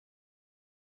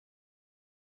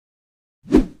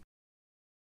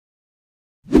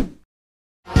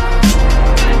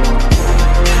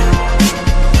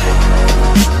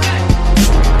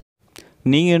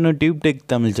நீங்கள் இன்னும் tube tech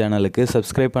Tamil சேனலுக்கு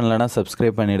சப்ஸ்கிரைப் பண்ணலன்னா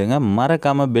சப்ஸ்கிரைப் பண்ணிவிடுங்க.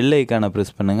 மறக்காமல் பெல் ஐக்கானை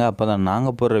ப்ரெஸ் பண்ணுங்கள். அப்போ தான்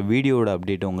நாங்கள் போடுற வீடியோட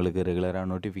அப்டேட் உங்களுக்கு ரெகுலராக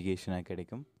நோட்டிஃபிகேஷனாக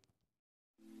கிடைக்கும்.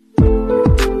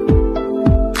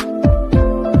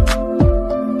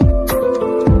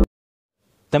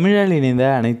 தமிழால் இணைந்த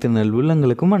அனைத்து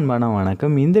நல்வுள்ளங்களுக்கும் அன்பான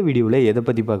வணக்கம். இந்த வீடியோவில் எதை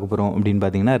பற்றி பார்க்க போகிறோம் அப்படின்னு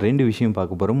பார்த்தீங்கன்னா, ரெண்டு விஷயம்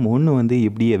பார்க்க போகிறோம். ஒன்று வந்து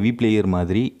எப்படி Aveeplayer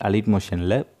மாதிரி அலைட்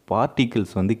மோஷனில்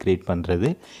பார்ட்டிகிள்ஸ் வந்து க்ரியேட் பண்ணுறது,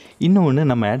 இன்னொன்று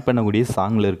நம்ம ஆட் பண்ணக்கூடிய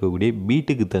சாங்கில் இருக்கக்கூடிய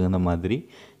பீட்டுக்கு தகுந்த மாதிரி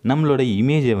நம்மளோட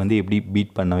இமேஜை வந்து எப்படி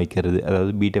பீட் பண்ண வைக்கிறது,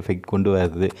 அதாவது பீட் எஃபெக்ட் கொண்டு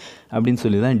வர்றது அப்படின்னு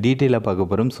சொல்லி தான் டீட்டெயிலாக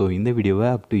பார்க்க போகிறோம். ஸோ இந்த வீடியோவை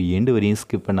அப் டு எண்டு வரையும்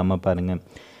ஸ்கிப் பண்ணாமல் பாருங்கள்.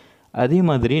 அதே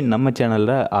மாதிரி நம்ம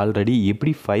சேனலில் ஆல்ரெடி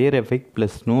எப்படி ஃபயர் எஃபெக்ட்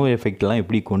ப்ளஸ் ஸ்னோ எஃபெக்ட்லாம்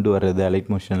எப்படி கொண்டு வர்றது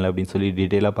அலைட் மோஷனில் அப்படின்னு சொல்லி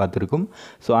டீட்டெயிலாக பார்த்துருக்கோம்.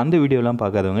 ஸோ அந்த வீடியோலாம்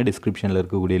பார்க்காதவங்க டிஸ்கிரிப்ஷனில்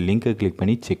இருக்கக்கூடிய லிங்க்கை கிளிக்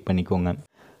பண்ணி செக் பண்ணிக்கோங்க.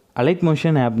 அலைட்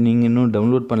மோஷன் ஆப் நீங்கள் இன்னும்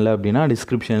டவுன்லோட் பண்ணல அப்படின்னா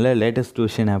டிஸ்கிரிப்ஷனில் லேட்டஸ்ட்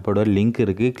வெர்ஷன் ஆப்போட லிங்க்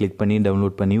இருக்குது, கிளிக் பண்ணி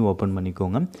டவுன்லோட் பண்ணி ஓப்பன்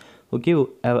பண்ணிக்கோங்க. ஓகே,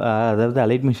 அதாவது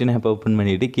அலைட் மோஷன் ஆப் ஓப்பன்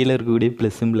பண்ணிவிட்டு கீழே இருக்கக்கூடிய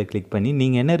ப்ளஸ் சிம்பிளை கிளிக் பண்ணி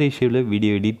நீங்கள் என்ன ரேஷியோவில்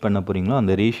வீடியோ எடிட் பண்ண போகிறீங்களோ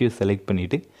அந்த ரேஷியோ செலக்ட்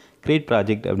பண்ணிவிட்டு கிரியேட்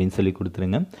ப்ராஜெக்ட் அப்படின்னு சொல்லி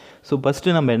கொடுத்துருங்க. ஸோ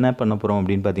ஃபஸ்ட்டு நம்ம என்ன பண்ண போகிறோம்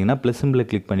அப்படின்னு பார்த்தீங்கன்னா, ப்ளஸ் சிம்பிளை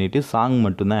கிளிக் பண்ணிவிட்டு சாங்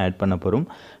மட்டும்தான் ஆட் பண்ண போகிறோம்.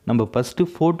 நம்ம ஃபஸ்ட்டு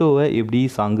ஃபோட்டோவை எப்படி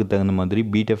சாங்குக்கு தகுந்த மாதிரி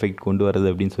பீட் எஃபெக்ட் கொண்டு வரது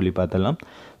அப்படின்னு சொல்லி பார்த்தலாம்.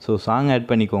 ஸோ சாங் ஆட்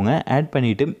பண்ணிக்கோங்க. ஆட்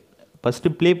பண்ணிவிட்டு ஃபஸ்ட்டு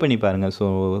ப்ளே பண்ணி பாருங்கள். ஸோ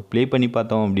ப்ளே பண்ணி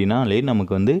பார்த்தோம் அப்படின்னாலே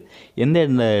நமக்கு வந்து எந்த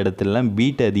இடத்துலலாம்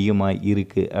பீட் அதிகமாக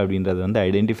இருக்குது அப்படின்றத வந்து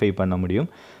ஐடென்டிஃபை பண்ண முடியும்.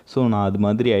 ஸோ நான் அது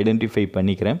மாதிரி ஐடென்டிஃபை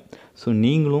பண்ணிக்கிறேன். ஸோ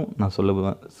நீங்களும் நான்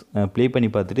சொல்ல ப்ளே பண்ணி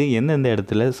பார்த்துட்டு எந்தெந்த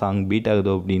இடத்துல சாங் பீட்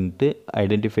ஆகுதோ அப்படின்ட்டு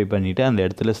ஐடென்டிஃபை பண்ணிவிட்டு அந்த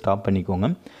இடத்துல ஸ்டாப் பண்ணிக்கோங்க.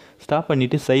 ஸ்டாப்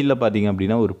பண்ணிவிட்டு சைடில் பார்த்தீங்க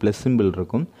அப்படின்னா ஒரு ப்ளஸ் சிம்பிள்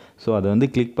இருக்கும். ஸோ அதை வந்து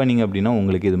கிளிக் பண்ணிங்க அப்படின்னா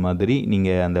உங்களுக்கு இது மாதிரி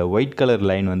நீங்கள் அந்த ஒயிட் கலர்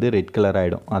லைன் வந்து ரெட் கலர்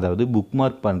ஆகிடும், அதாவது புக்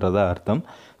மார்க் பண்ணுறதா அர்த்தம்.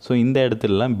 ஸோ இந்த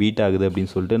இடத்துலலாம் பீட் ஆகுது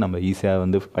அப்படின்னு சொல்லிட்டு நம்ம ஈஸியாக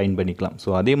வந்து ஃபைண்ட் பண்ணிக்கலாம். ஸோ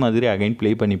அதே மாதிரி அகைன்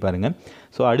ப்ளே பண்ணி பாருங்கள்.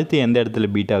 ஸோ அடுத்து எந்த இடத்துல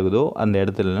பீட் ஆகுதோ அந்த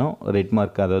இடத்துலலாம் ரெட்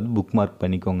மார்க், அதாவது புக் மார்க்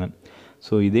பண்ணிக்கோங்க.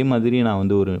 ஸோ இதே மாதிரி நான்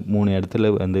வந்து ஒரு 3 இடத்துல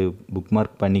வந்து புக்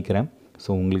மார்க் பண்ணிக்கிறேன். ஸோ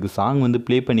உங்களுக்கு சாங் வந்து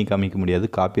ப்ளே பண்ணி காமிக்க முடியாது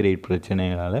காப்பிரைட்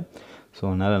பிரச்சனைகளால். ஸோ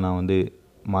அதனால் நான் வந்து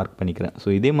மார்க் பண்ணிக்கிறேன். ஸோ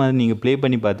இதே மாதிரி நீங்கள் ப்ளே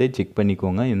பண்ணி பார்த்தே செக்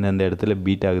பண்ணிக்கோங்க எந்தெந்த இடத்துல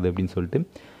பீட் ஆகுது அப்படின்னு சொல்லிட்டு.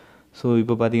 ஸோ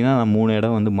இப்போ பார்த்தீங்கன்னா நான் 3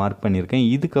 இடம் வந்து மார்க் பண்ணியிருக்கேன்.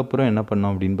 இதுக்கப்புறம் என்ன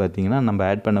பண்ணோம் அப்படின்னு பார்த்தீங்கன்னா, நம்ம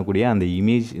ஆட் பண்ணக்கூடிய அந்த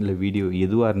இமேஜ் இல்லை வீடியோ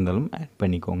எதுவாக இருந்தாலும் ஆட்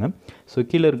பண்ணிக்கோங்க. ஸோ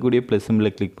கீழே இருக்கக்கூடிய ப்ளஸ்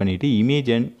சிம்பிளை கிளிக் பண்ணிவிட்டு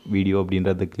இமேஜ் அண்ட் வீடியோ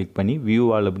அப்படின்றத கிளிக் பண்ணி வியூ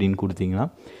ஆல் அப்படின்னு கொடுத்தீங்கன்னா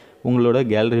உங்களோட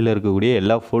கேலரியில் இருக்கக்கூடிய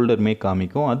எல்லா ஃபோல்டருமே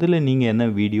காமிக்கும். அதில் நீங்கள் என்ன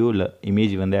வீடியோ இல்லை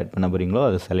இமேஜ் வந்து ஆட் பண்ண போகிறீங்களோ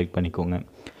அதை செலக்ட் பண்ணிக்கோங்க.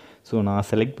 ஸோ நான்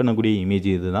செலக்ட் பண்ணக்கூடிய இமேஜ்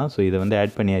இது தான். ஸோ இதை வந்து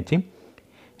ஆட் பண்ணியாச்சு.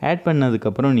 ஆட்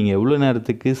பண்ணதுக்கப்புறம் நீங்கள் எவ்வளோ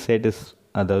நேரத்துக்கு ஸ்டேட்டஸ்,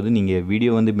 அதாவது நீங்கள்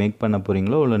வீடியோ வந்து மேக் பண்ண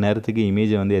போகிறீங்களோ அவ்வளோ நேரத்துக்கு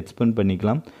இமேஜை வந்து எக்ஸ்பெண்ட்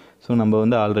பண்ணிக்கலாம். ஸோ நம்ம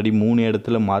வந்து ஆல்ரெடி 3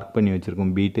 இடத்துல மார்க் பண்ணி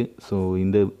வச்சுருக்கோம் பீட்டு. ஸோ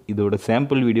இதோட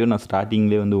சாம்பிள் வீடியோ நான்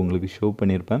ஸ்டார்டிங்லேயே வந்து உங்களுக்கு ஷோ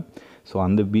பண்ணியிருப்பேன். ஸோ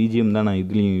அந்த பிஜிஎம் தான் நான்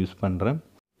இதுலேயும் யூஸ் பண்ணுறேன்.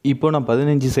 இப்போ நான்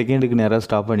 15 செகண்டுக்கு நேராக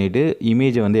ஸ்டாப் பண்ணிவிட்டு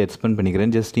இமேஜை வந்து எக்ஸ்பெண்ட்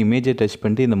பண்ணிக்கிறேன். ஜஸ்ட் இமேஜை டச்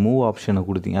பண்ணிட்டு இந்த மூவ் ஆப்ஷனை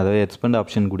கொடுத்தீங்க, அதாவது எக்ஸ்பெண்ட்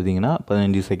ஆப்ஷன் கொடுத்தீங்கன்னா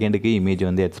 15 செகண்டுக்கு இமேஜ்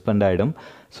வந்து எக்ஸ்பெண்ட் ஆகிடும்.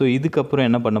 ஸோ இதுக்கப்புறம்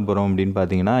என்ன பண்ண போகிறோம் அப்படின்னு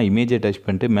பார்த்தீங்கன்னா, இமேஜை டச்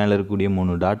பண்ணிட்டு மேலே இருக்கக்கூடிய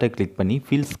 3 டாட்டை கிளிக் பண்ணி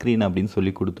ஃபில் ஸ்க்ரீன் அப்படின்னு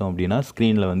சொல்லி கொடுத்தோம் அப்படின்னா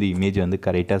ஸ்க்ரீனில் வந்து இமேஜ் வந்து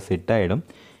கரெக்டாக செட் ஆகிடும்.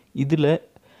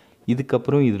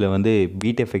 இதுக்கப்புறம் இதில் வந்து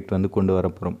பீட் எஃபெக்ட் வந்து கொண்டு வர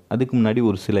போகிறோம். அதுக்கு முன்னாடி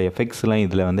ஒரு சில எஃபெக்ட்ஸ்லாம்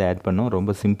இதில் வந்து ஆட் பண்ணோம்.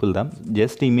 ரொம்ப சிம்பிள் தான்.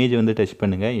 ஜஸ்ட் இமேஜ் வந்து டச்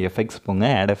பண்ணுங்கள், எஃபெக்ட்ஸ் போங்க,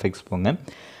 ஆட் எஃபெக்ட்ஸ் போங்க.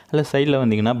 அதில் சைடில்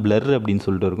வந்தீங்கன்னா பிளர் அப்படின்னு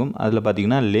சொல்லிட்டு இருக்கும். அதில்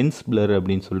பார்த்தீங்கன்னா லென்ஸ் பிளர்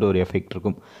அப்படின்னு சொல்லிட்டு ஒரு எஃபெக்ட்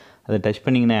இருக்கும். அதை டச்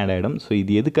பண்ணிங்கன்னா ஆட் ஆகிடும். ஸோ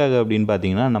இது எதுக்காக அப்படின்னு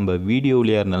பார்த்தீங்கன்னா, நம்ம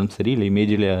வீடியோவிலையாக இருந்தாலும் சரி இல்லை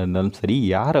இமேஜ்லையாக இருந்தாலும் சரி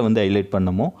யாரை வந்து ஹைலைட்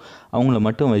பண்ணமோ அவங்கள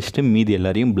மட்டும் வச்சுட்டு மீதி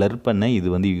எல்லாரையும் பிளர் பண்ண இது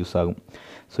வந்து யூஸ் ஆகும்.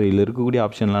 ஸோ இதில் இருக்கக்கூடிய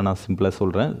ஆப்ஷன்லாம் நான் சிம்பிளாக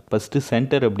சொல்கிறேன். ஃபஸ்ட்டு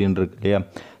சென்டர் அப்படின்னு இருக்கு இல்லையா,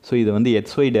 ஸோ இதை வந்து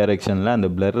XY டைரெக்ஷனில் அந்த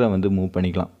பிளரை வந்து மூவ்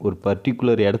பண்ணிக்கலாம். ஒரு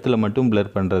பர்டிகுலர் இடத்துல மட்டும்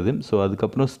பிளர் பண்ணுறது. ஸோ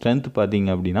அதுக்கப்புறம் ஸ்ட்ரென்த் பார்த்தீங்க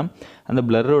அப்படின்னா அந்த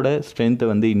பிளரோட ஸ்ட்ரென்த்தை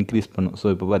வந்து இன்க்ரீஸ் பண்ணும். ஸோ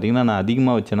இப்போ பார்த்தீங்கன்னா நான்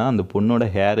அதிகமாக வச்சேன்னா அந்த பொண்ணோட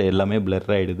ஹேர் எல்லாமே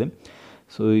பிளர் ஆகிடுது.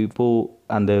 ஸோ இப்போது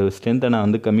அந்த ஸ்ட்ரென்த்தை நான்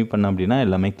வந்து கம்மி பண்ணேன் அப்படின்னா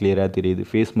எல்லாமே கிளியராக தெரியுது,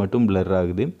 ஃபேஸ் மட்டும் பிளர்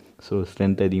ஆகுது. ஸோ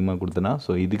ஸ்ட்ரென்த் அதிகமாக கொடுத்தனா,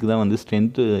 ஸோ இதுக்கு தான் வந்து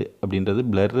ஸ்ட்ரென்த்து அப்படின்றது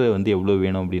பிளர்ரை வந்து எவ்வளோ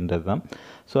வேணும் அப்படின்றது தான்.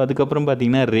 ஸோ அதுக்கப்புறம்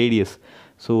பார்த்திங்கன்னா ரேடியஸ்.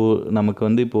 ஸோ நமக்கு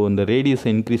வந்து இப்போது இந்த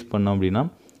ரேடியஸை இன்க்ரீஸ் பண்ணோம் அப்படின்னா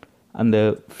அந்த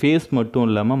ஃபேஸ் மட்டும்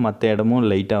இல்லாமல் மற்ற இடமும்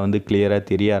லைட்டாக வந்து கிளியராக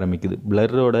தெரிய ஆரம்பிக்குது.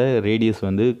 பிளரோட ரேடியஸ்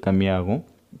வந்து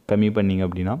கம்மி பண்ணிங்க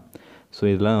அப்படின்னா. ஸோ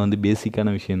இதெல்லாம் வந்து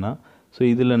பேசிக்கான விஷயந்தான். ஸோ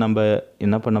இதில் நம்ம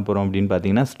என்ன பண்ண போகிறோம் அப்படின்னு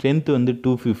பார்த்தீங்கன்னா, ஸ்ட்ரென்த் வந்து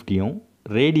 250யும்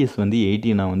ரேடியஸ் வந்து 80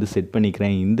 நான் வந்து செட்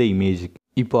பண்ணிக்கிறேன் இந்த இமேஜுக்கு.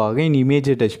 இப்போ அகைன்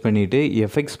இமேஜை டச் பண்ணிவிட்டு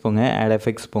எஃபெக்ட்ஸ் போங்க, ஆட்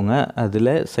எஃபெக்ட்ஸ் போங்க.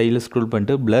 அதில் சைடில் ஸ்க்ரோல்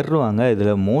பண்ணிட்டு பிளர் வாங்க.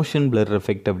 இதில் மோஷன் பிளர்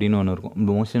எஃபெக்ட் அப்படின்னு ஒன்று இருக்கும்,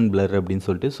 மோஷன் பிளர் அப்படின்னு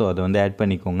சொல்லிட்டு. ஸோ அதை வந்து ஆட்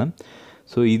பண்ணிக்கோங்க.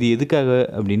 ஸோ இது எதுக்காக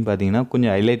அப்படின்னு பார்த்தீங்கன்னா,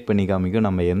 கொஞ்சம் ஹைலைட் பண்ணி காமிக்கும்.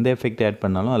 நம்ம எந்த எஃபெக்ட் ஆட்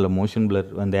பண்ணாலும் அதில் மோஷன் பிளர்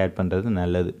வந்து ஆட் பண்ணுறது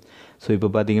நல்லது. ஸோ இப்போ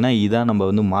பார்த்தீங்கன்னா இதான் நம்ம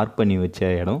வந்து மார்க் பண்ணி வச்ச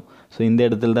இடம். ஸோ இந்த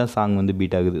இடத்துல தான் சாங் வந்து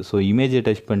பீட் ஆகுது. ஸோ இமேஜை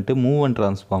டச் பண்ணிட்டு மூவ் அண்ட்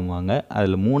ட்ரான்ஸ்ஃபார்ம் வாங்க.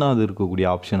 அதில் 3வது இருக்கக்கூடிய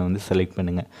ஆப்ஷனை வந்து செலக்ட்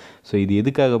பண்ணுங்கள். ஸோ இது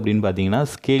எதுக்காக அப்படின்னு பார்த்தீங்கன்னா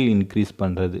ஸ்கேல் இன்க்ரீஸ்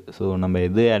பண்ணுறது. ஸோ நம்ம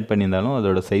எது ஆட் பண்ணியிருந்தாலும்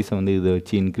அதோட சைஸை வந்து இதை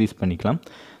வச்சு இன்க்ரீஸ் பண்ணிக்கலாம்.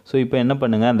 ஸோ இப்போ என்ன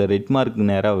பண்ணுங்கள், அந்த ரெட் மார்க்கு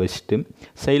நேராக வச்சுட்டு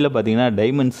சைடில் பார்த்தீங்கன்னா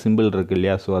டைமண்ட் சிம்பிள் இருக்குது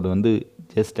இல்லையா, ஸோ அதை வந்து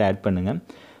ஜஸ்ட் ஆட் பண்ணுங்கள்.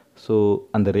 ஸோ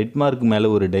அந்த ரெட் மார்க்கு மேலே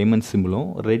ஒரு டைமண்ட் சிம்பிளும்,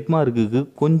 ரெட் மார்க்குக்கு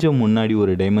கொஞ்சம் முன்னாடி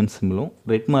ஒரு டைமண்ட் சிம்பிளும்,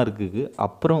 ரெட் மார்க்குக்கு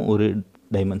அப்புறம் ஒரு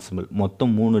டைமண்ட் சிம்பிள்,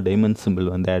 மொத்தம் 3 டைமண்ட் சிம்பிள்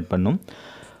வந்து ஆட் பண்ணும்.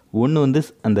 ஒன்று வந்து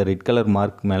அந்த ரெட் கலர்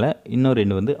மார்க் மேலே, இன்னும்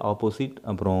 2 வந்து ஆப்போசிட்,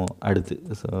 அப்புறம் அடுத்து.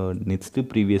 ஸோ நெக்ஸ்ட்டு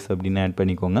ப்ரீவியஸ் அப்படின்னு ஆட்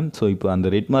பண்ணிக்கோங்க. ஸோ இப்போ அந்த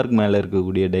ரெட் மார்க் மேலே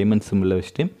இருக்கக்கூடிய டைமண்ட் சிம்பிளை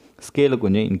வச்சுட்டு ஸ்கேலை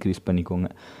கொஞ்சம் இன்க்ரீஸ் பண்ணிக்கோங்க.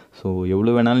 ஸோ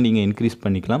எவ்வளோ வேணாலும் நீங்கள் இன்க்ரீஸ்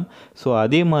பண்ணிக்கலாம். ஸோ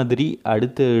அதே மாதிரி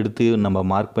அடுத்து நம்ம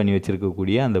மார்க் பண்ணி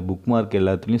வச்சுருக்கக்கூடிய அந்த புக் மார்க்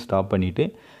எல்லாத்துலேயும் ஸ்டாப் பண்ணிவிட்டு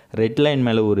ரெட் லைன்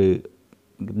மேலே ஒரு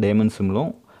டைமண்ட்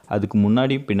சிம்பிளும், அதுக்கு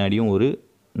முன்னாடியும் பின்னாடியும் ஒரு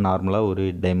நார்மலாக ஒரு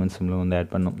டைமண்ட் சிம்பிளும் வந்து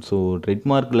ஆட் பண்ணோம். ஸோ ரெட்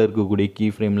மார்க்கில் இருக்கக்கூடிய கீ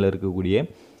ஃப்ரேமில் இருக்கக்கூடிய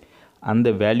அந்த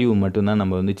வேல்யூ மட்டும்தான்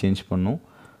நம்ம வந்து சேஞ்ச் பண்ணோம்.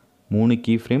 3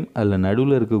 கீ ஃப்ரேம், அதில்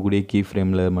நடுவில் இருக்கக்கூடிய கீ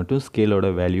ஃப்ரேமில் மட்டும் ஸ்கேலோட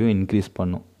வேல்யூ இன்க்ரீஸ்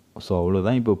பண்ணோம். ஸோ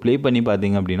அவ்வளோதான். இப்போ ப்ளே பண்ணி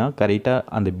பார்த்தீங்க அப்படின்னா கரெக்டாக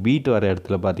அந்த பீட் வர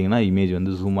இடத்துல பார்த்தீங்கன்னா இமேஜ்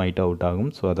வந்து ஜூம் ஆகிட்டு அவுட்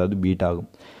ஆகும். ஸோ அதாவது பீட் ஆகும்.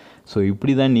 ஸோ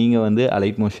இப்படி தான் நீங்கள் வந்து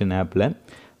அலைட் மோஷன் ஆப்பில்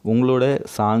உங்களோட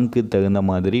சாங்க்கு தகுந்த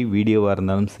மாதிரி வீடியோவாக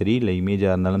இருந்தாலும் சரி, இல்லை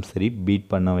இமேஜாக இருந்தாலும் சரி பீட்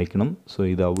பண்ண வைக்கணும். ஸோ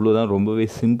இது அவ்வளோதான், ரொம்பவே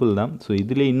சிம்பிள் தான். ஸோ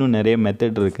இதில் இன்னும் நிறைய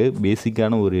மெத்தட் இருக்குது.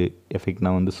 பேசிக்கான ஒரு எஃபெக்ட்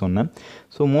நான் வந்து சொன்னேன்.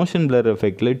 ஸோ மோஷன் பிளர்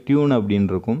எஃபெக்டில் டியூன் அப்படின்னு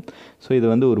இருக்கும். ஸோ இதை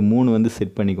வந்து ஒரு 3 வந்து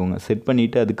செட் பண்ணிக்கோங்க. செட்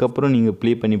பண்ணிவிட்டு அதுக்கப்புறம் நீங்கள்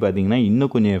ப்ளே பண்ணி பார்த்தீங்கன்னா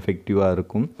இன்னும் கொஞ்சம் எஃபெக்டிவாக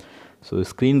இருக்கும். ஸோ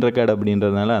ஸ்க்ரீன் ரெக்கார்ட்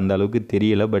அப்படின்றதுனால அந்த அளவுக்கு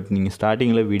தெரியலை, பட் நீங்கள்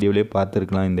ஸ்டார்டிங்கில் வீடியோவிலே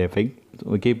பார்த்துருக்கலாம் இந்த எஃபெக்ட்.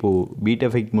 ஓகே, இப்போது பீட்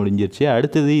எஃபெக்ட் முடிஞ்சிருச்சு.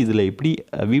 அடுத்தது இதில் எப்படி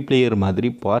Aveeplayer மாதிரி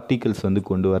பார்ட்டிகல்ஸ் வந்து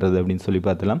கொண்டு வர்றது அப்படின்னு சொல்லி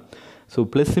பார்த்துலாம். ஸோ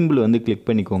ப்ளஸ் சிம்பிள் வந்து கிளிக்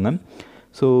பண்ணிக்கோங்க.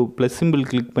 ஸோ ப்ளஸ் சிம்பிள்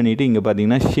கிளிக் பண்ணிவிட்டு இங்கே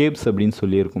பார்த்தீங்கன்னா ஷேப்ஸ் அப்படின்னு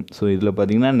சொல்லியிருக்கும். ஸோ இதில்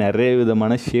பார்த்தீங்கன்னா நிறைய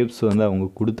விதமான ஷேப்ஸ் வந்து அவங்க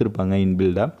கொடுத்துருப்பாங்க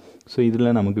இன்பில்டாக. ஸோ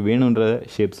இதில் நமக்கு வேணுன்ற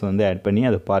ஷேப்ஸ் வந்து ஆட் பண்ணி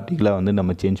அதை பார்ட்டிகலாக வந்து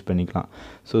நம்ம சேஞ்ச் பண்ணிக்கலாம்.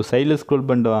 ஸோ சைடில் ஸ்க்ரோல்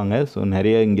பண்ணிட்டு வாங்க. ஸோ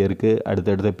நிறைய இங்கே இருக்குது.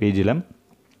 அடுத்தடுத்த பேஜில்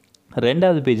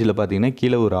 2வது பேஜில் பார்த்தீங்கன்னா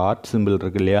கீழே ஒரு ஆர்ட் சிம்பிள்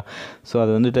இருக்குது இல்லையா, ஸோ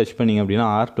அதை வந்து டச் பண்ணிங்க அப்படின்னா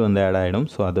ஆர்ட் வந்து ஆட் ஆகிடும்.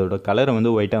 ஸோ அதோட கலரை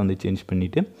வந்து ஒயிட்டாக வந்து சேஞ்ச்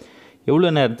பண்ணிவிட்டு எவ்வளோ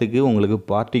நேரத்துக்கு உங்களுக்கு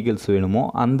பார்ட்டிகல்ஸ் வேணுமோ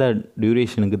அந்த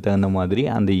டியூரேஷனுக்கு தகுந்த மாதிரி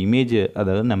அந்த இமேஜை,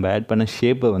 அதாவது நம்ம ஆட் பண்ண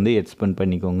ஷேப்பை வந்து எக்ஸ்பெண்ட்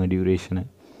பண்ணிக்கோங்க டியூரேஷனை.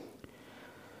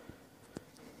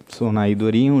 ஸோ நான்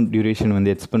இதுவரையும் டியூரேஷன் வந்து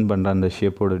எக்ஸ்பெண்ட் பண்ணுறேன் அந்த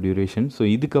ஷேப்போட டியூரேஷன். ஸோ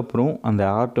இதுக்கப்புறம் அந்த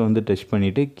ஆர்ட்டை வந்து டச்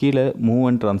பண்ணிவிட்டு கீழே மூவ்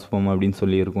அண்ட் ட்ரான்ஸ்ஃபார்ம் அப்படின்னு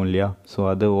சொல்லியிருக்கோம் இல்லையா, ஸோ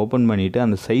அதை ஓப்பன் பண்ணிவிட்டு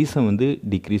அந்த சைஸை வந்து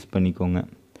டிக்ரீஸ் பண்ணிக்கோங்க.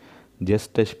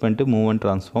 ஜஸ்ட் டச் பண்ணிட்டு மூவ் அண்ட்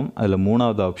ட்ரான்ஸ்ஃபார்ம், அதில்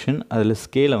 3வது ஆப்ஷன், அதில்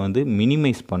ஸ்கேலை வந்து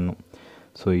மினிமைஸ் பண்ணும்.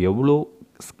 ஸோ எவ்வளோ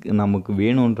நமக்கு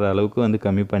வேணுன்ற அளவுக்கு வந்து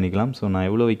கம்மி பண்ணிக்கலாம். ஸோ நான்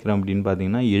எவ்வளோ வைக்கிறேன் அப்படின்னு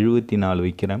பார்த்தீங்கன்னா 74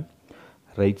 வைக்கிறேன்.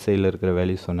 ரைட் சைடில் இருக்கிற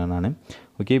வேல்யூ சொன்னேன் நான்.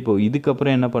 ஓகே, இப்போது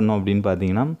இதுக்கப்புறம் என்ன பண்ணோம் அப்படின்னு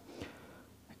பார்த்தீங்கன்னா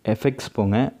எஃபெக்ட்ஸ்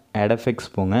போங்க, ஆட் எஃபெக்ட்ஸ்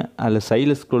போங்க, அதில்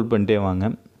சைடில் ஸ்க்ரோல் பண்ணிட்டே வாங்க.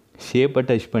 ஷேப்பை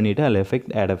டச் பண்ணிவிட்டு அதில்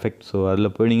எஃபெக்ட், ஆட் எஃபெக்ட். ஸோ அதில்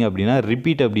போயிட்டீங்க அப்படின்னா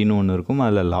ரிப்பீட் அப்படின்னு ஒன்று இருக்கும்.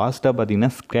 அதில் லாஸ்ட்டாக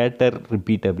பார்த்தீங்கன்னா ஸ்கேட்டர்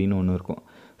ரிப்பீட் அப்படின்னு ஒன்று இருக்கும்.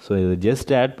 ஸோ இதை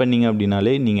ஜஸ்ட் ஆட் பண்ணிங்க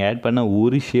அப்படின்னாலே நீங்கள் ஆட் பண்ண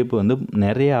ஒரு ஷேப் வந்து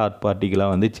நிறைய ஆர்ட்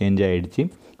பார்ட்டிகளாக வந்து சேஞ்ச் ஆகிடுச்சு.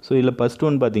 ஸோ இதில் ஃபஸ்ட்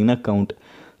ஒன் பார்த்தீங்கன்னா கவுண்ட்.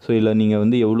 ஸோ இதில் நீங்கள்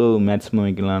வந்து எவ்வளோ மேக்ஸிமம்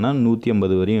வைக்கலாம்னா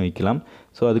 150 வரையும் வைக்கலாம்.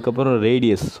 ஸோ அதுக்கப்புறம்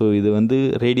ரேடியஸ். ஸோ இது வந்து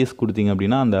ரேடியஸ் கொடுத்தீங்க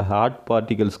அப்படின்னா அந்த ஆர்ட்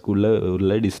பார்ட்டிகல்ஸ்க்குள்ளே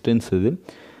உள்ள டிஸ்டன்ஸ் இது.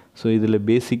 ஸோ இதில்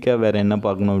பேசிக்காக வேறு என்ன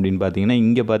பார்க்கணும் அப்படின்னு பார்த்தீங்கன்னா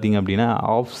இங்கே பார்த்தீங்க அப்படின்னா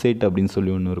ஆஃப் செட் அப்படின்னு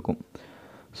சொல்லி ஒன்று இருக்கும்.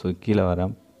 ஸோ கீழே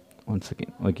வரேன், 1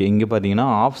 செகண்ட். ஓகே, இங்கே பார்த்தீங்கன்னா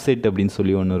ஆஃப் செட் அப்படின்னு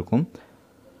சொல்லி ஒன்று இருக்கும்.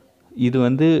 இது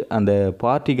வந்து அந்த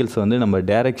பார்ட்டிகல்ஸை வந்து நம்ம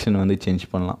டைரெக்ஷன் வந்து சேஞ்ச்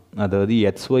பண்ணலாம். அதாவது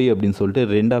XY அப்படின்னு சொல்லிட்டு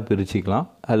 2ஆக பிரிச்சுக்கலாம்.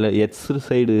 அதில்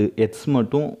எக்ஸ்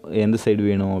மட்டும் எந்த சைடு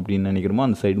வேணும் அப்படின்னு நினைக்கிறோமோ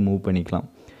அந்த சைடு மூவ் பண்ணிக்கலாம்.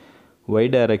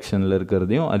 ஒய் டைரெக்ஷனில்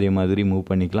இருக்கிறதையும் அதே மாதிரி மூவ்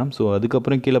பண்ணிக்கலாம். ஸோ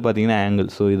அதுக்கப்புறம் கீழே பார்த்தீங்கன்னா ஆங்கிள்.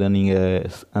 ஸோ இதை நீங்கள்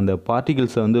அந்த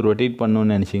பார்ட்டிகல்ஸை வந்து ரொட்டேட்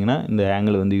பண்ணணுன்னு நினச்சிங்கன்னா இந்த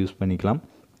ஆங்கிள் வந்து யூஸ் பண்ணிக்கலாம்.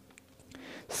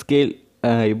 ஸ்கேல்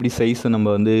எப்படி சைஸை நம்ம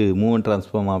வந்து மூவ் அண்ட்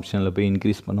ட்ரான்ஸ்ஃபார்ம் ஆப்ஷனில் போய்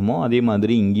இன்க்ரீஸ் பண்ணுமோ அதே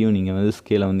மாதிரி இங்கேயும் நீங்கள் வந்து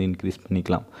ஸ்கேலை வந்து இன்க்ரீஸ்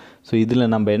பண்ணிக்கலாம். ஸோ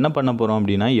இதில் நம்ம என்ன பண்ண போகிறோம்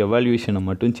அப்படின்னா எவால்யூஷனை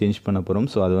மட்டும் சேஞ்ச் பண்ண போகிறோம்.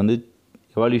 ஸோ அது வந்து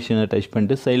எவால்யூஷனை டச்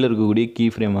பண்ணிட்டு சைடில் இருக்கக்கூடிய கீ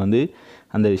ஃப்ரேமை வந்து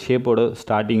அந்த ஷேப்போட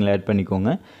ஸ்டார்டிங்கில் ஆட்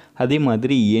பண்ணிக்கோங்க. அதே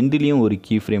மாதிரி எண்ட்லேயும் ஒரு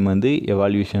கீ ஃப்ரேம் வந்து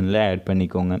எவால்யூஷனில் ஆட்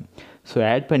பண்ணிக்கோங்க. ஸோ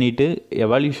ஆட் பண்ணிவிட்டு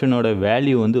எவால்யூஷனோட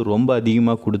வேல்யூ வந்து ரொம்ப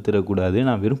அதிகமாக கொடுத்துடக்கூடாது.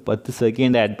 நான் வெறும் 10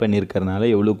 செகண்ட் ஆட் பண்ணியிருக்கிறதுனால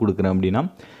எவ்வளோ கொடுக்குறேன் அப்படின்னா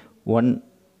 1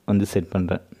 வந்து செட்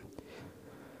பண்ணுறேன்.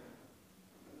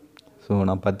 ஸோ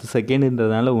நான் 10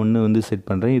 செகண்டுன்றதுனால 1 வந்து செட்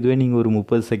பண்ணுறேன். இதுவே நீங்கள் ஒரு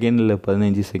 30 செகண்ட் இல்லை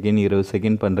 15 செகண்ட் 20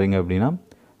 செகண்ட் பண்ணுறீங்க அப்படின்னா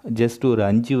ஜஸ்ட் ஒரு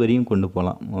 5 வரையும் கொண்டு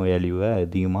போகலாம் வேல்யூவை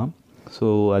அதிகமாக. ஸோ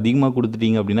அதிகமாக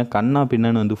கொடுத்துட்டிங்க அப்படின்னா கண்ணா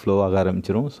பின்னான்னு வந்து ஃப்ளோ ஆக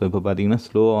ஆரம்பிச்சிடும். ஸோ இப்போ பார்த்தீங்கன்னா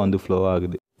ஸ்லோவாக வந்து ஃப்ளோ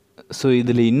ஆகுது. ஸோ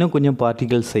இதில் இன்னும் கொஞ்சம்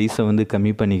பார்ட்டிகல் சைஸை வந்து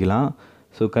கம்மி பண்ணிக்கலாம்.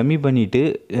 ஸோ கம்மி பண்ணிவிட்டு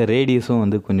ரேடியஸும்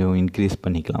வந்து கொஞ்சம் இன்க்ரீஸ்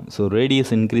பண்ணிக்கலாம். ஸோ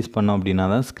ரேடியஸ் இன்க்ரீஸ் பண்ணோம் அப்படின்னா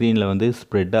தான் ஸ்க்ரீனில் வந்து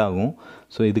ஸ்ப்ரெட் ஆகும்.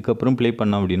 ஸோ இதுக்கப்புறம் ப்ளே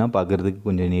பண்ணோம் அப்படின்னா பார்க்குறதுக்கு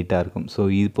கொஞ்சம் நீட்டாக இருக்கும். ஸோ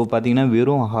இப்போ பார்த்தீங்கன்னா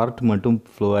வெறும் ஹார்ட் மட்டும்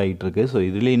ஃப்ளோ ஆகிட்டுருக்கு. ஸோ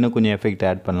இதில் இன்னும் கொஞ்சம் எஃபெக்ட்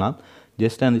ஆட் பண்ணலாம்.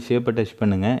 ஜஸ்ட் அந்த ஷேப்பை டச்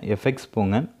பண்ணுங்கள், எஃபெக்ட்ஸ்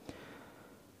போங்க,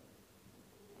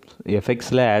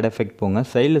 எஃபெக்ட்ஸில் ஆட் எஃபெக்ட் போங்க,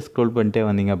 சைடில் ஸ்க்ரோல் பண்ணிட்டே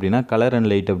வந்தீங்க அப்படின்னா கலர் அண்ட்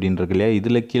லைட் அப்படின்னு இருக்கு இல்லையா,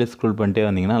 இதில் கீழே ஸ்க்ரோல் பண்ணிட்டே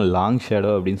வந்தீங்கன்னா லாங்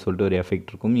ஷேடோ அப்படின்னு சொல்லிட்டு ஒரு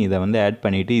எஃபெக்ட் இருக்கும். இதை வந்து ஆட்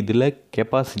பண்ணிவிட்டு இதில்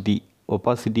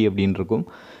ஒப்பாசிட்டி அப்படின்னு இருக்கும்,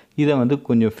 இதை வந்து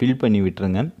கொஞ்சம் ஃபில் பண்ணி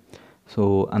விட்டுருங்க. ஸோ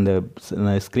அந்த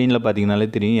ஸ்க்ரீனில் பார்த்தீங்கனாலே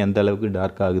தெரியும் எந்த அளவுக்கு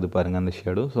டார்க் ஆகுது பாருங்கள் அந்த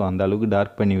ஷேடோ. ஸோ அந்த அளவுக்கு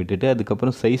டார்க் பண்ணி விட்டுட்டு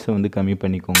அதுக்கப்புறம் சைஸை வந்து கம்மி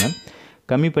பண்ணிக்கோங்க.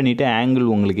 கம்மி பண்ணிவிட்டு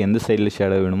ஆங்கிள் உங்களுக்கு எந்த சைடில்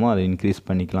ஷேடோ வேணுமோ அதை இன்க்ரீஸ்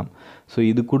பண்ணிக்கலாம். ஸோ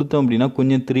இது கொடுத்தோம் அப்படின்னா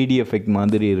கொஞ்சம் 3D எஃபெக்ட்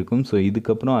மாதிரி இருக்கும். ஸோ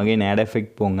இதுக்கப்புறம் அகைன் ஆட்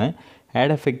எஃபெக்ட் போங்க,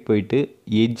 ஆட் எஃபெக்ட் போயிட்டு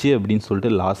எட்ஜ் அப்படின்னு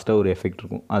சொல்லிட்டு லாஸ்ட்டாக ஒரு எஃபெக்ட்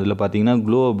இருக்கும். அதில் பார்த்தீங்கன்னா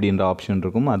க்ளோ அப்படின்ற ஆப்ஷன்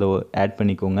இருக்கும், அதை ஆட்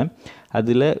பண்ணிக்கோங்க.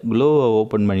 அதில் க்ளோவை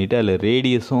ஓப்பன் பண்ணிவிட்டு அதில்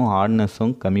ரேடியஸும்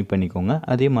ஹார்ட்னஸும் கம்மி பண்ணிக்கோங்க.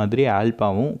 அதே மாதிரி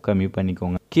ஆல்பாவும் கம்மி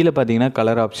பண்ணிக்கோங்க. கீழே பார்த்தீங்கன்னா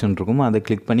கலர் ஆப்ஷன் இருக்கும், அதை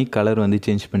கிளிக் பண்ணி கலர் வந்து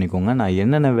சேஞ்ச் பண்ணிக்கோங்க. நான்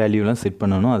என்னென்ன வேல்யூலாம் செட்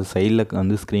பண்ணணும் அது சைடில்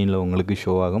வந்து ஸ்க்ரீனில் உங்களுக்கு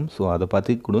ஷோ ஆகும். ஸோ அதை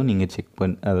பார்த்து கூட நீங்கள்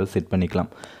அதை செட்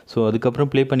பண்ணிக்கலாம். ஸோ அதுக்கப்புறம்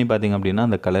ப்ளே பண்ணி பார்த்தீங்க அப்படின்னா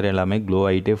அந்த கலர் எல்லாமே க்ளோ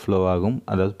ஆகிட்டே ஃப்ளோ ஆகும்,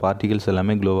 அதாவது பார்ட்டிகல்ஸ்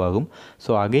எல்லாமே க்ளோ ஆகும்.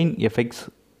 ஸோ அகைன் எஃபெக்ட்ஸ்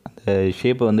அந்த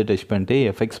ஷேப்பை வந்து டச் பண்ணிட்டு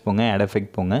எஃபெக்ட்ஸ் போங்க, ஆட்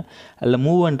எஃபெக்ட் போங்க, அதில்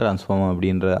மூவ் அண்ட் ட்ரான்ஸ்ஃபார்ம்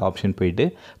அப்படின்ற ஆப்ஷன் போயிட்டு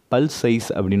பல்ஸ் சைஸ்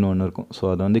அப்படின்னு ஒன்று இருக்கும். ஸோ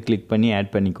அதை வந்து கிளிக் பண்ணி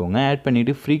ஆட் பண்ணிக்கோங்க. ஆட்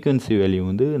பண்ணிவிட்டு ஃப்ரீக்வன்சி வேல்யூ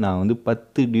வந்து நான் வந்து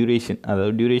 10 டியூரேஷன்,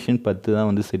 அதாவது டியூரேஷன் 10 தான்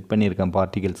வந்து செட் பண்ணியிருக்கேன்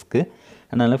பார்ட்டிகல்ஸ்க்கு.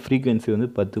 அதனால் ஃப்ரீக்வன்சி வந்து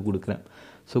 10 கொடுக்குறேன்.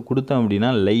 ஸோ கொடுத்தோம்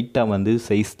அப்படின்னா லைட்டாக வந்து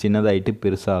சைஸ் சின்னதாகிட்டு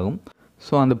பெருசாகும்.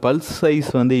 ஸோ அந்த பல்ஸ் சைஸ்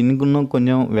வந்து இன்னும்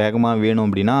கொஞ்சம் வேகமாக வேணும்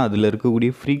அப்படின்னா அதில்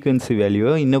இருக்கக்கூடிய ஃப்ரீக்வன்சி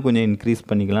வேல்யூவை இன்னும் கொஞ்சம் இன்க்ரீஸ்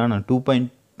பண்ணிக்கலாம். நான்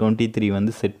 2.23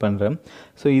 வந்து செட் பண்ணுறேன்.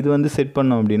 ஸோ இது வந்து செட்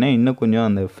பண்ணோம் அப்படின்னா இன்னும் கொஞ்சம்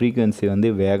அந்த ஃப்ரீக்வன்சி வந்து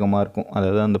வேகமாக இருக்கும்,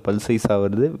 அதாவது அந்த பல்ஸ் சைஸ்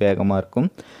ஆகிறது வேகமாக இருக்கும்.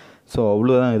 ஸோ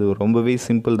அவ்வளோதான், இது ரொம்பவே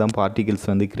சிம்பிள் தான் பார்ட்டிகல்ஸ்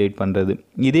வந்து க்ரியேட் பண்ணுறது.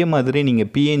 இதே மாதிரி நீங்கள்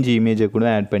பிஎன்ஜி இமேஜை கூட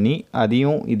ஆட் பண்ணி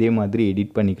அதையும் இதே மாதிரி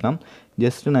எடிட் பண்ணிக்கலாம்.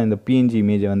 ஜஸ்ட்டு நான் இந்த பிஎன்ஜி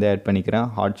இமேஜை வந்து ஆட் பண்ணிக்கிறேன்,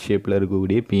 ஹார்ட் ஷேப்பில்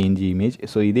இருக்கக்கூடிய பிஎன்ஜி இமேஜ்.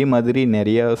 ஸோ இதே மாதிரி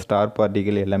நிறையா ஸ்டார்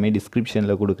பார்ட்டிகல் எல்லாமே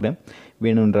டிஸ்கிரிப்ஷனில் கொடுக்குறேன்,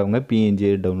 வேணுன்றவங்க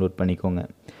பிஎன்ஜியை டவுன்லோட் பண்ணிக்கோங்க.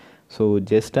 ஸோ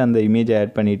ஜஸ்ட் அந்த இமேஜை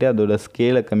ஆட் பண்ணிவிட்டு அதோட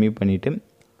ஸ்கேலை கம்மி பண்ணிவிட்டு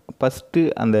ஃபஸ்ட்டு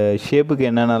அந்த ஷேப்புக்கு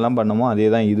என்னென்னலாம் பண்ணமோ அதே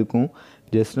தான் இதுக்கும்.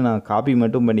 ஜஸ்ட்டு நான் காப்பி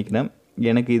மட்டும் பண்ணிக்கிறேன்.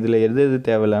 எனக்கு இதில் எது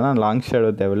தேவையில்லைன்னா லாங்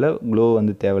ஷேடோ தேவையில்லை, க்ளோ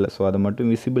வந்து தேவையில்லை. ஸோ அதை மட்டும்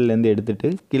விசிபிள்லேருந்து எடுத்துகிட்டு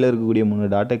கீழே இருக்கக்கூடிய 3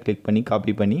 டாட்டை கிளிக் பண்ணி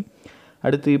காப்பி பண்ணி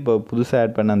அடுத்து இப்போ புதுசாக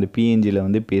ஆட் பண்ண அந்த பிஎன்ஜியில்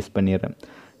வந்து பேஸ்ட் பண்ணிடுறேன்.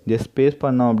 ஜஸ்ட் பேஸ்ட்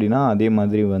பண்ணோம் அப்படின்னா அதே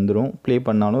மாதிரி வந்துடும். ப்ளே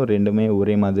பண்ணாலும் ரெண்டுமே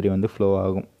ஒரே மாதிரி வந்து ஃப்ளோ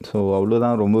ஆகும். ஸோ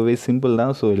அவ்வளோதான், ரொம்பவே சிம்பிள்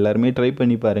தான். ஸோ எல்லாருமே ட்ரை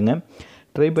பண்ணி பாருங்கள்.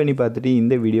 ட்ரை பண்ணி பார்த்துட்டு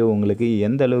இந்த வீடியோ உங்களுக்கு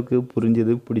எந்த அளவுக்கு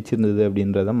புரிஞ்சது, பிடிச்சிருந்தது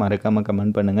அப்படின்றத மறக்காமல்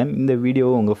கமெண்ட் பண்ணுங்கள். இந்த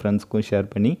வீடியோவை உங்கள் ஃப்ரெண்ட்ஸ்க்கும் ஷேர்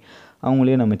பண்ணி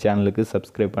அவங்களையும் நம்ம சேனலுக்கு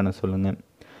சப்ஸ்கிரைப் பண்ண சொல்லுங்கள்.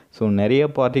 ஸோ நிறைய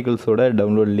பார்ட்டிகல்ஸோட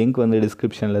டவுன்லோட் லிங்க் வந்து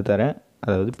டிஸ்கிரிப்ஷனில் தரேன்,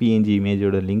 அதாவது பிஎன்ஜி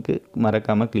இமேஜோட லிங்க்கு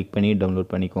மறக்காமல் கிளிக் பண்ணி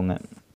டவுன்லோட் பண்ணிக்கோங்க.